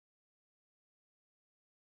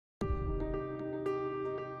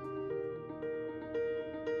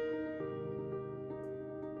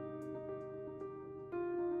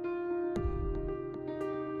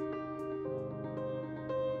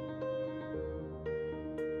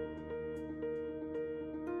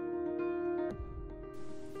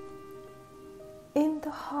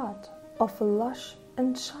the heart of a lush,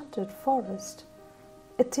 enchanted forest,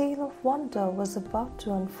 a tale of wonder was about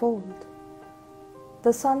to unfold.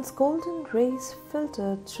 The sun's golden rays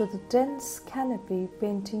filtered through the dense canopy,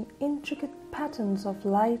 painting intricate patterns of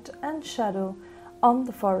light and shadow on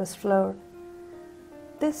the forest floor.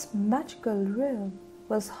 This magical realm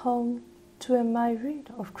was home to a myriad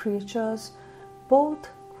of creatures, both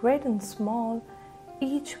great and small,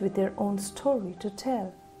 each with their own story to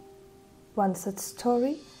tell. One such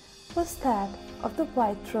story was that of the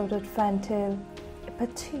white-throated fantail, a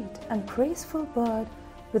petite and graceful bird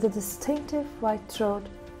with a distinctive white throat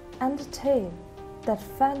and a tail that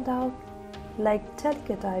fanned out like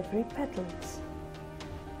delicate ivory petals.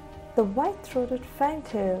 The white-throated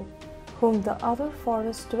fantail, whom the other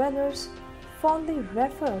forest dwellers fondly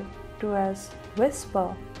referred to as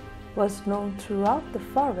Whisper, was known throughout the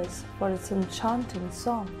forest for its enchanting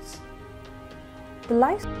songs. The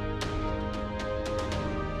life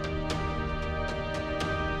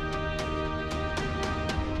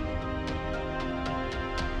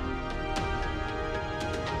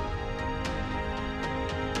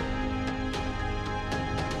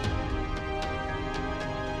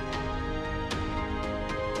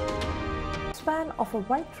span of a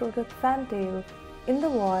white-throated fantail in the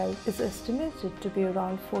wild is estimated to be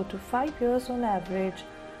around 4 to 5 years on average.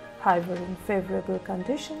 However, in favorable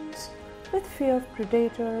conditions, with few of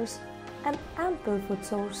predators and ample food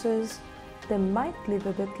sources, they might live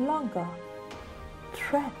a bit longer.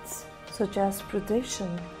 Threats such as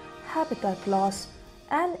predation, habitat loss,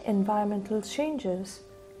 and environmental changes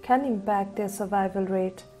can impact their survival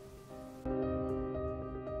rate.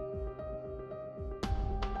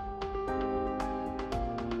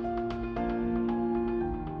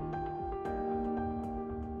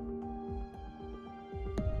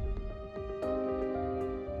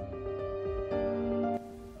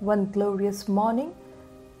 One glorious morning,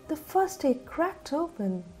 the first egg cracked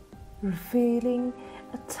open, revealing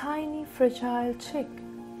a tiny fragile chick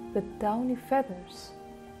with downy feathers.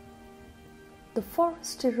 The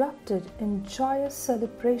forest erupted in joyous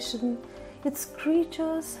celebration, its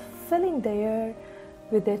creatures filling the air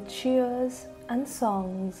with their cheers and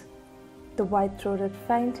songs. The white-throated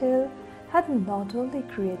fantail had not only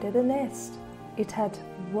created a nest, it had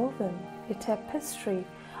woven a tapestry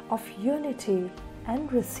of unity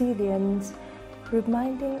and resilience,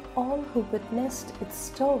 reminding all who witnessed its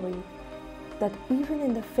story that even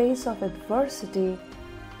in the face of adversity,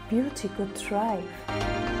 beauty could thrive.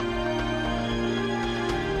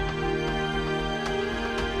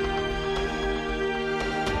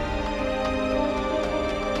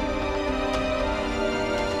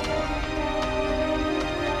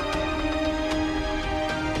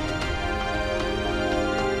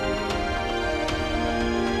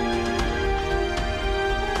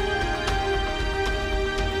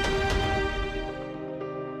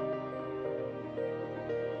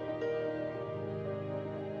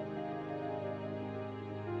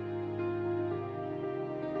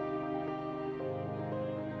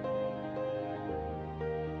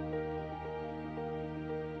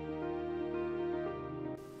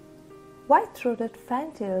 White-throated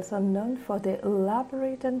fantails are known for their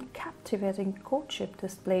elaborate and captivating courtship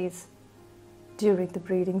displays. During the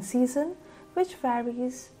breeding season, which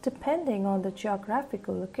varies depending on the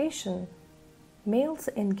geographical location, males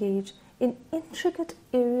engage in intricate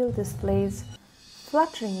aerial displays,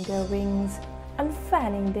 fluttering their wings and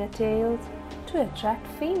fanning their tails to attract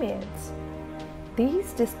females.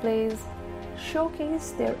 These displays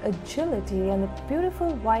showcase their agility and the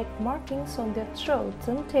beautiful white markings on their throats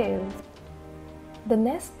and tails. The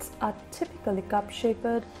nests are typically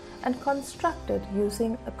cup-shaped and constructed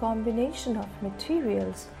using a combination of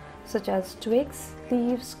materials such as twigs,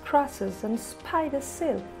 leaves, grasses, and spider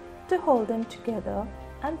silk to hold them together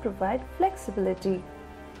and provide flexibility.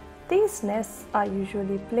 These nests are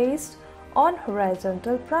usually placed on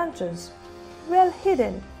horizontal branches, well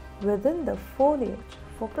hidden within the foliage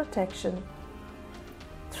for protection.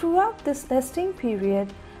 Throughout this nesting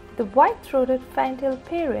period, the white-throated fantail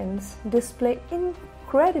parents display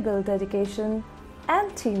incredible dedication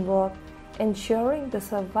and teamwork, ensuring the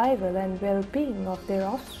survival and well-being of their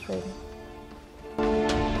offspring.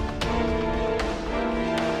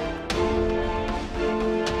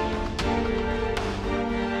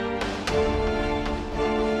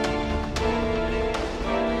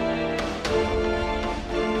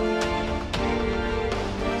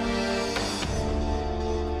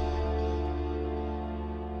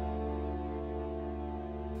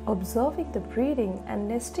 Observing the breeding and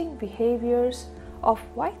nesting behaviors of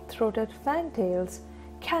white-throated fantails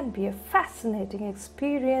can be a fascinating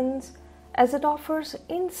experience as it offers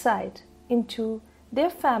insight into their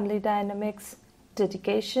family dynamics,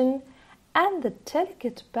 dedication, and the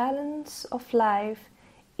delicate balance of life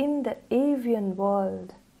in the avian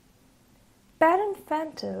world. Parent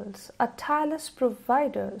fantails are tireless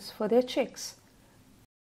providers for their chicks.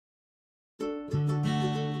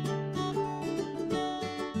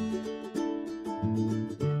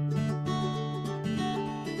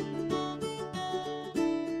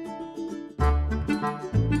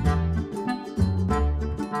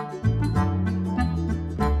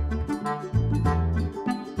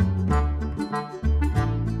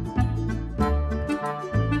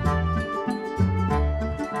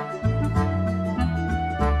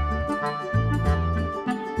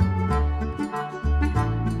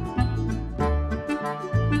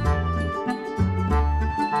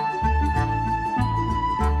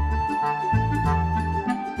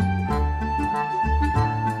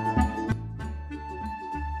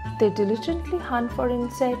 They diligently hunt for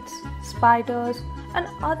insects, spiders, and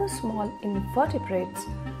other small invertebrates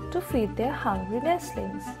to feed their hungry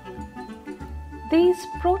nestlings. These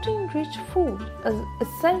protein-rich food is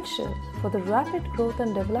essential for the rapid growth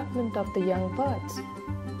and development of the young birds.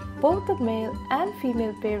 Both the male and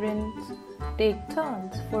female parents take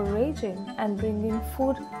turns foraging and bringing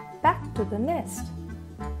food back to the nest.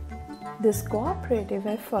 This cooperative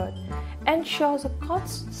effort ensures a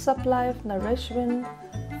constant supply of nourishment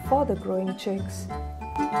for the growing chicks.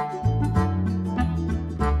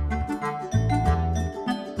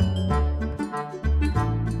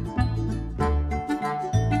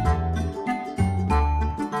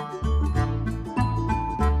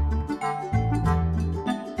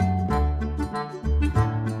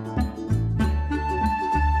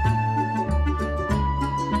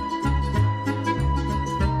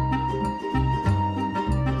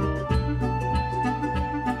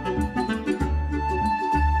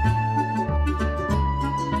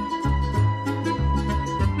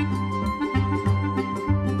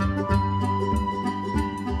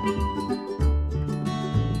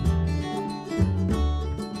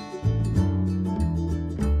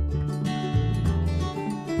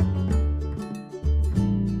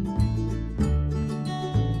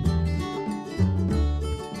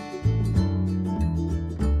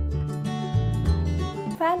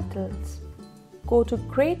 Fantails go to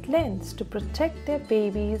great lengths to protect their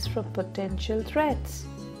babies from potential threats.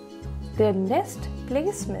 Their nest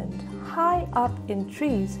placement high up in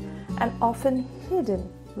trees and often hidden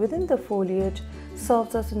within the foliage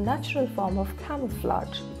serves as a natural form of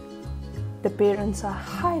camouflage. The parents are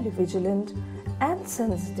highly vigilant and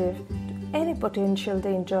sensitive to any potential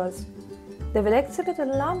dangers. They will exhibit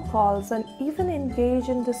alarm calls and even engage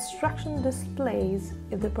in destruction displays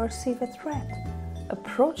if they perceive a threat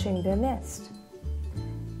approaching their nest.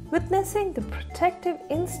 Witnessing the protective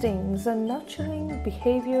instincts and nurturing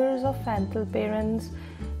behaviors of fantail parents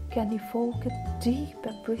can evoke a deep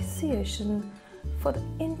appreciation for the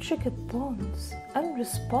intricate bonds and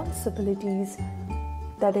responsibilities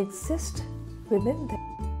that exist within them.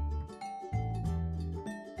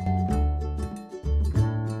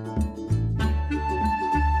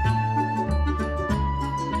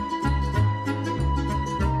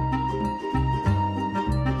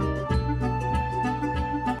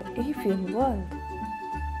 World.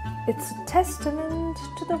 It's a testament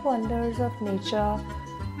to the wonders of nature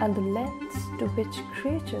and the lengths to which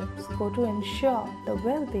creatures go to ensure the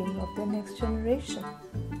well-being of their next generation.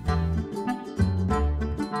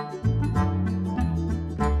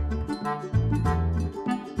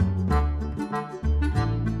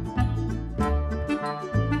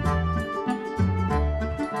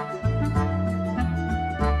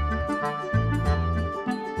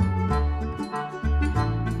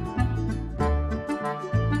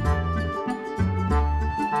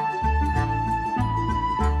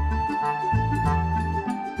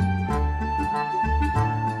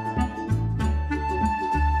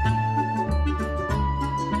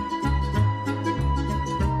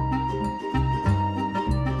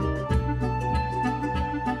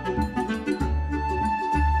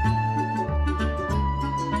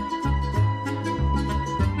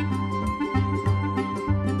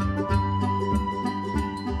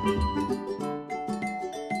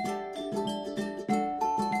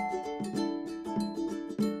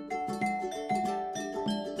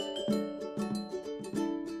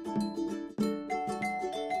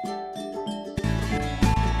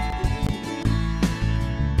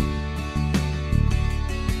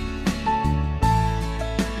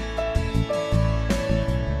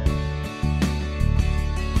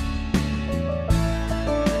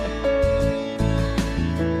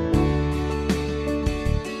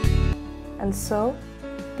 And so,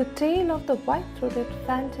 the tale of the white-throated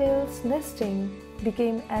fantails nesting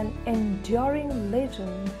became an enduring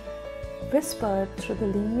legend, whispered through the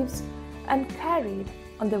leaves and carried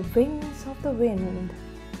on the wings of the wind.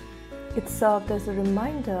 It served as a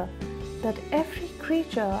reminder that every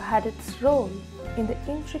creature had its role in the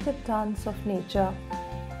intricate dance of nature,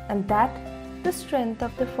 and that the strength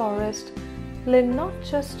of the forest lay not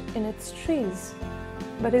just in its trees,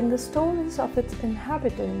 but in the stories of its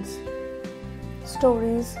inhabitants,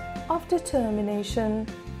 stories of determination,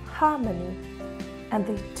 harmony, and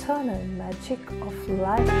the eternal magic of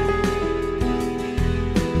life.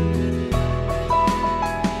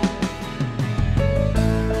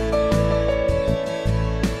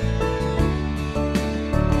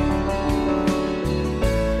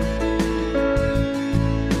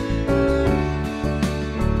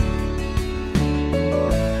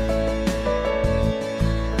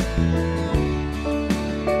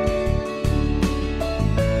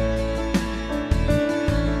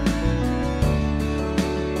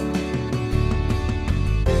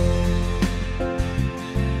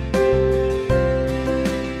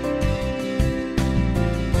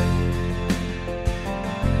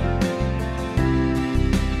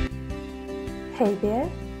 Hey there,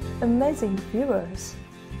 amazing viewers!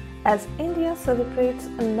 As India celebrates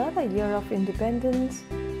another year of independence,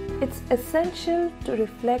 it's essential to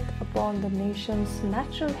reflect upon the nation's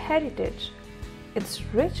natural heritage, its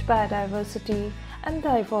rich biodiversity and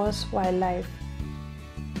diverse wildlife.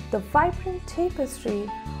 The vibrant tapestry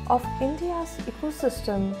of India's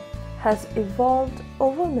ecosystem has evolved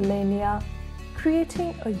over millennia,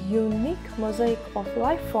 creating a unique mosaic of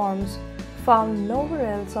life forms found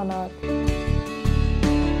nowhere else on Earth.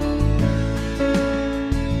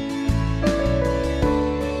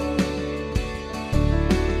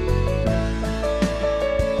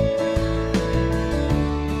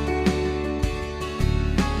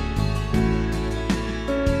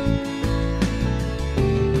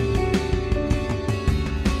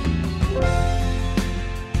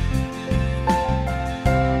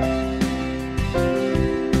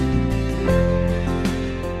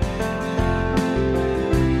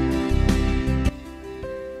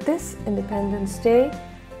 This Independence Day,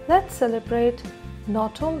 let's celebrate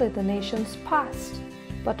not only the nation's past,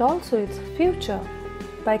 but also its future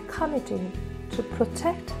by committing to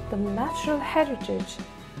protect the natural heritage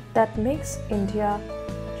that makes India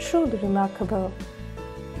truly remarkable.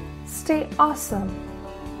 Stay awesome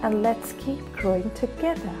and let's keep growing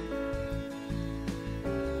together.